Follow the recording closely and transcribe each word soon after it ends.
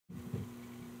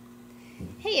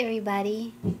Hey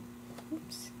everybody.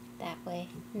 Oops, that way.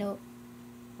 Nope.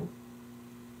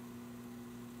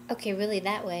 Okay, really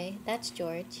that way. That's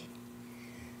George.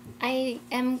 I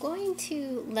am going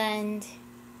to lend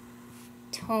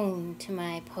tone to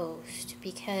my post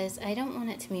because I don't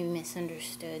want it to be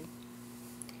misunderstood.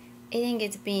 I think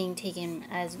it's being taken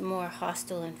as more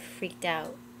hostile and freaked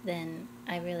out than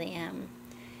I really am.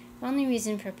 The only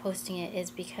reason for posting it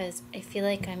is because I feel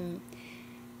like I'm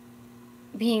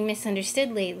being misunderstood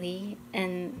lately,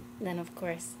 and then of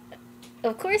course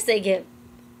I get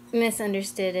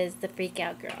misunderstood as the freak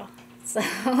out girl. So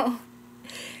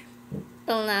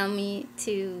allow me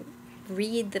to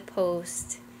read the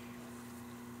post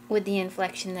with the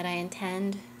inflection that I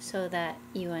intend so that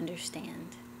you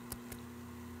understand.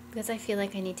 Because I feel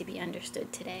like I need to be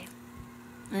understood today,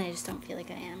 and I just don't feel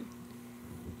like I am.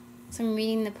 So I'm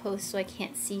reading the post so I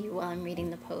can't see you while I'm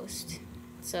reading the post.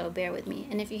 So bear with me.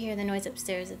 And if you hear the noise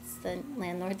upstairs, it's the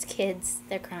landlord's kids.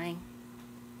 They're crying.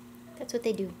 That's what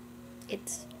they do.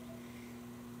 It's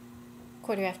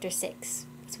 6:15.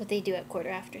 That's what they do at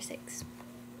 6:15.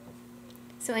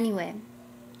 So anyway,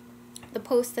 the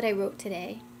post that I wrote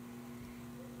today,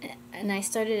 and I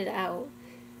started it out,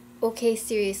 okay,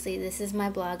 seriously, this is my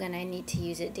blog and I need to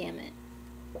use it, damn it.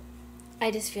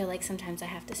 I just feel like sometimes I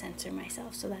have to censor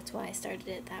myself, so that's why I started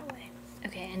it that way.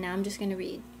 Okay, and now I'm just going to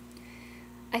read.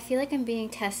 I feel like I'm being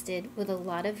tested with a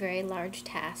lot of very large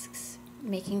tasks,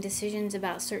 making decisions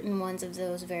about certain ones of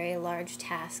those very large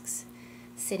tasks,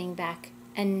 sitting back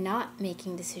and not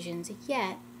making decisions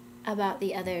yet about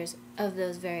the others of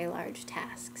those very large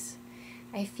tasks.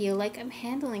 I feel like I'm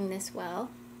handling this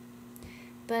well,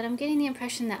 but I'm getting the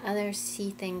impression that others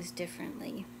see things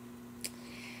differently.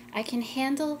 I can only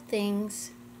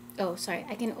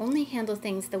handle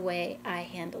things the way I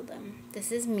handle them.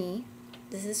 This is me.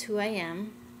 This is who I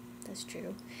am. That's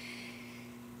true.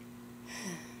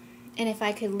 And if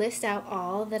I could list out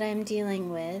all that I'm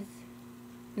dealing with,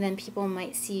 then people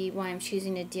might see why I'm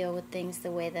choosing to deal with things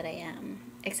the way that I am.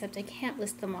 Except I can't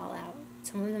list them all out.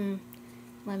 Some of them,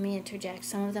 let me interject,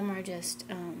 some of them are just,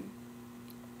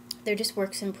 they're just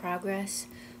works in progress,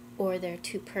 or they're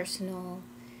too personal,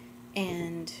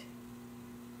 and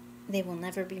they will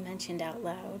never be mentioned out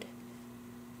loud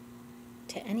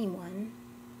to anyone.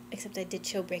 Except I did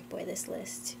show Breakboy this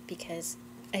list because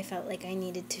I felt like I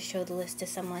needed to show the list to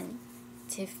someone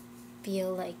to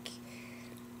feel like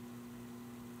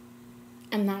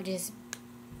I'm not just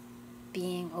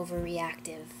being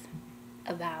overreactive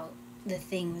about the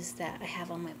things that I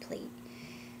have on my plate.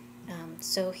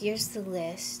 So here's the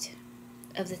list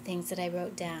of the things that I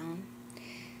wrote down.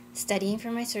 Studying for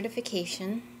my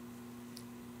certification.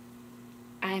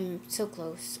 I'm so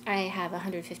close. I have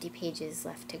 150 pages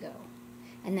left to go.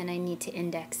 And then I need to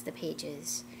index the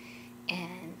pages.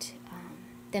 And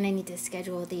then I need to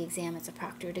schedule the exam. It's a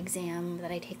proctored exam that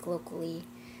I take locally.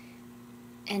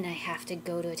 And I have to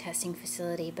go to a testing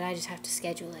facility, but I just have to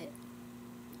schedule it.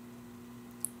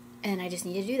 And I just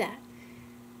need to do that.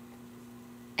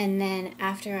 And then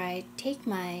after I take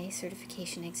my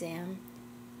certification exam,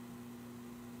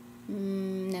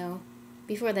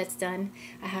 before that's done,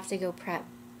 I have to go prep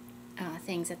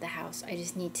things at the house. I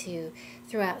just need to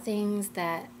throw out things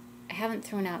that I haven't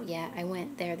thrown out yet. I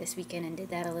went there this weekend and did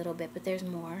that a little bit, but there's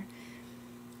more.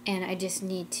 And I just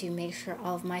need to make sure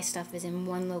all of my stuff is in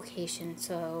one location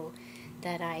so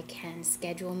that I can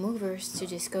schedule movers to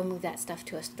just go move that stuff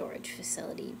to a storage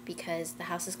facility because the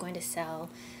house is going to sell.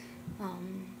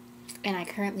 And I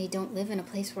currently don't live in a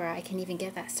place where I can even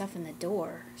get that stuff in the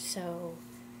door. So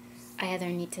I either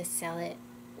need to sell it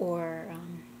or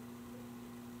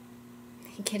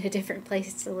get a different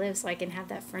place to live so I can have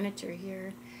that furniture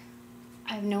here.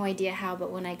 I have no idea how, but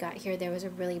when I got here, there was a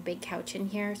really big couch in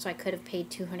here, so I could have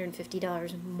paid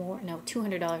 $200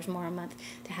 more a month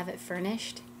to have it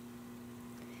furnished.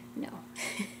 No.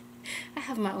 I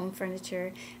have my own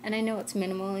furniture, and I know it's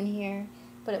minimal in here,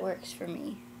 but it works for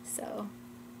me, so.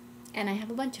 And I have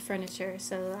a bunch of furniture,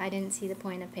 so I didn't see the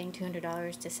point of paying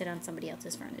 $200 to sit on somebody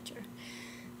else's furniture.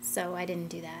 So I didn't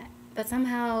do that. But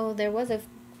somehow there was a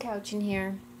couch in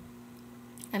here.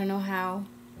 I don't know how,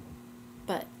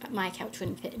 but my couch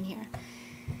wouldn't fit in here.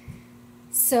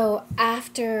 So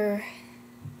after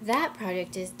that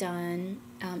project is done,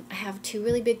 I have 2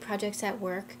 really big projects at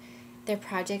work. They're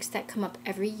projects that come up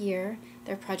every year.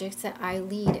 They're projects that I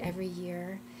lead every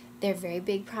year. They're very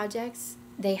big projects.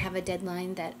 They have a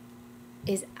deadline that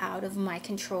is out of my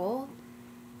control.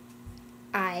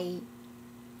 I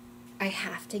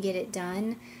have to get it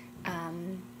done.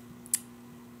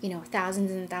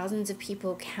 Thousands and thousands of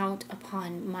people count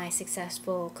upon my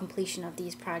successful completion of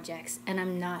these projects, and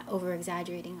I'm not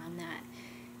over-exaggerating on that.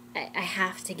 I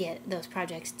have to get those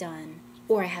projects done,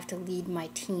 or I have to lead my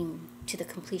team to the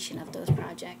completion of those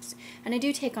projects. And I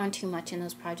do take on too much in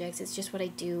those projects. It's just what I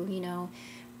do, you know.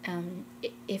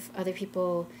 If other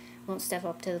people won't step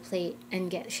up to the plate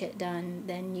and get shit done,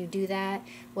 then you do that.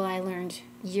 Well, I learned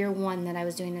year one that I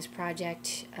was doing this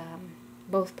project,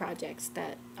 both projects,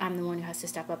 that I'm the one who has to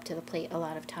step up to the plate a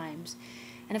lot of times.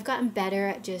 And I've gotten better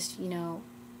at just, you know,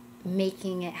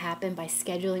 making it happen by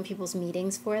scheduling people's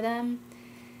meetings for them.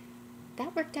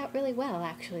 That worked out really well,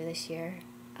 actually, this year.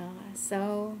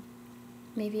 So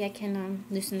maybe I can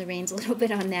loosen the reins a little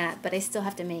bit on that, but I still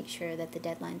have to make sure that the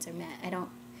deadlines are met.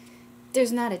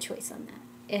 There's not a choice on that.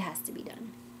 It has to be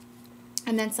done.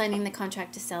 And then signing the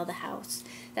contract to sell the house.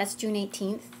 That's June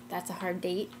 18th. That's a hard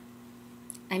date.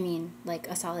 I mean, like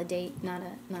a solid date, not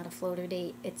a floater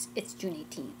date. It's June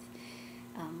 18th.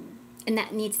 And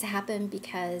that needs to happen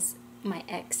because my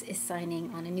ex is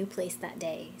signing on a new place that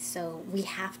day. So we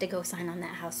have to go sign on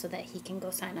that house so that he can go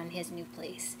sign on his new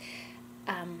place.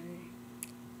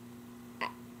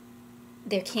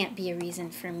 There can't be a reason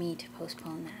for me to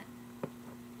postpone that.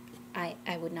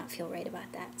 I would not feel right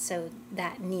about that. So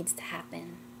that needs to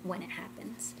happen when it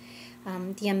happens.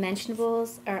 The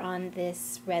unmentionables are on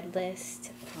this red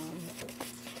list.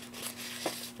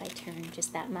 If I turn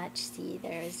just that much, see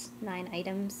there's 9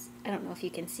 items. I don't know if you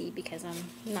can see because I'm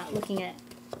not looking at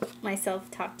myself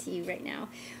talk to you right now.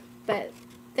 But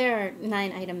there are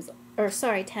 9 items, or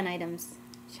sorry, 10 items,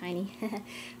 shiny,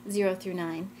 0 through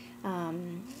 9.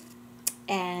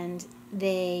 And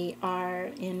they are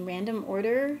in random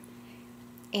order.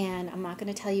 And I'm not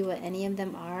going to tell you what any of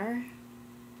them are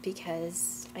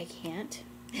because I can't.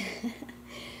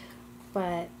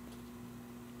 But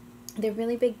they're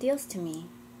really big deals to me.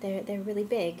 They're really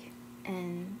big.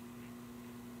 And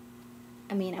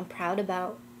I mean, I'm proud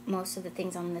about most of the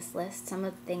things on this list. Some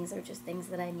of the things are just things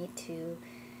that I need to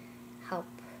help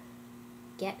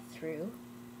get through.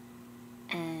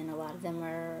 And a lot of them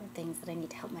are things that I need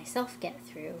to help myself get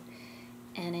through.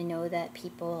 And I know that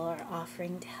people are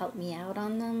offering to help me out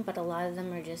on them, but a lot of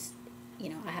them are just, you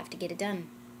know, I have to get it done.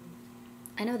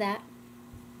 I know that.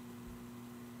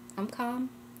 I'm calm.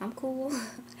 I'm cool.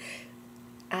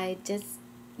 I just,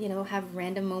 you know, have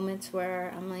random moments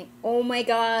where I'm like, oh my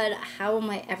God, how am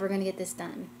I ever going to get this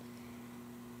done?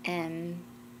 And,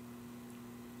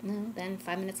 you know, then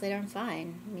 5 minutes later, I'm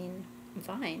fine. I mean, I'm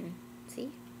fine. See?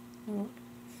 Oh.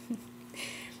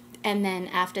 And then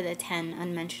after the 10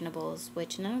 unmentionables,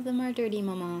 which none of them are dirty,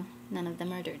 mama, none of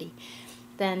them are dirty,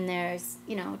 then there's,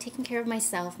 you know, taking care of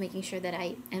myself, making sure that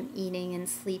I am eating and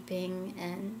sleeping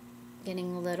and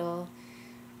getting a little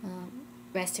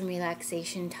rest and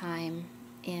relaxation time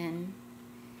in.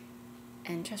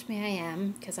 And trust me, I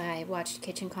am, because I watched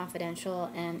Kitchen Confidential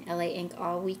and LA Ink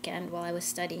all weekend while I was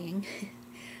studying.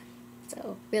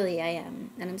 So really I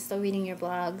am. And I'm still reading your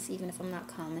blogs, even if I'm not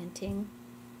commenting.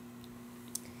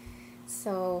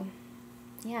 So,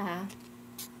 yeah,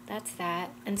 that's that.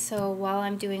 And so while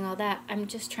I'm doing all that, I'm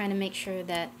just trying to make sure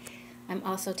that I'm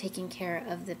also taking care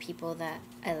of the people that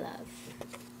I love.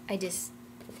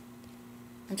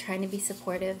 I'm trying to be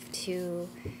supportive to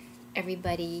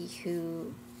everybody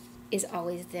who is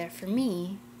always there for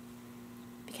me,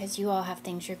 because you all have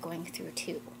things you're going through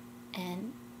too.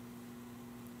 And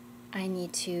I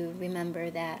need to remember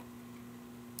that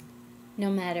no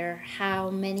matter how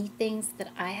many things that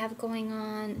I have going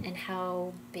on and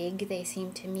how big they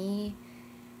seem to me,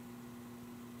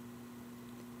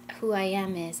 who I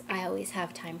am is I always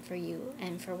have time for you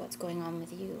and for what's going on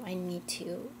with you. I need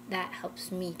to. That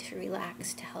helps me to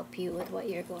relax, to help you with what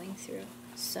you're going through.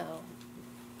 So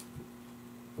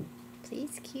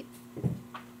please keep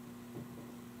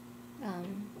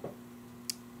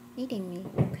needing me,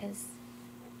 because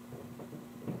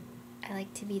I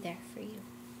like to be there for you.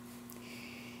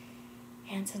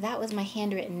 And so that was my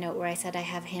handwritten note where I said I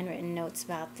have handwritten notes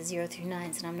about the 0 through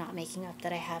 9s, and I'm not making up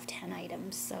that I have 10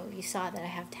 items. So you saw that I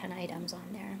have 10 items on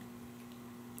there.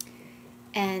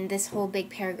 And this whole big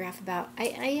paragraph about,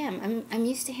 I'm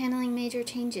used to handling major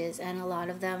changes, and a lot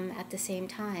of them at the same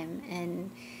time.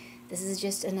 And this is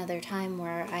just another time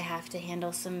where I have to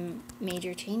handle some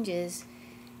major changes,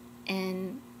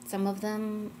 and some of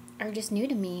them are just new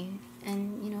to me.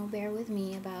 And, you know, bear with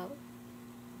me about,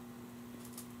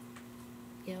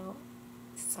 you know,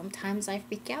 sometimes I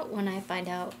freak out when I find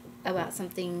out about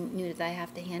something new that I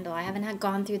have to handle. I haven't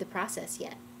gone through the process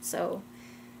yet, so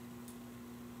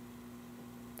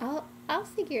I'll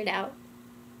figure it out.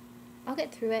 I'll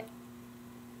get through it.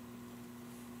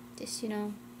 Just, you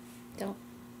know, don't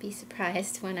be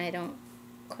surprised when I don't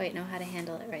quite know how to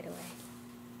handle it right away.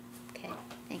 Okay,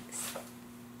 thanks.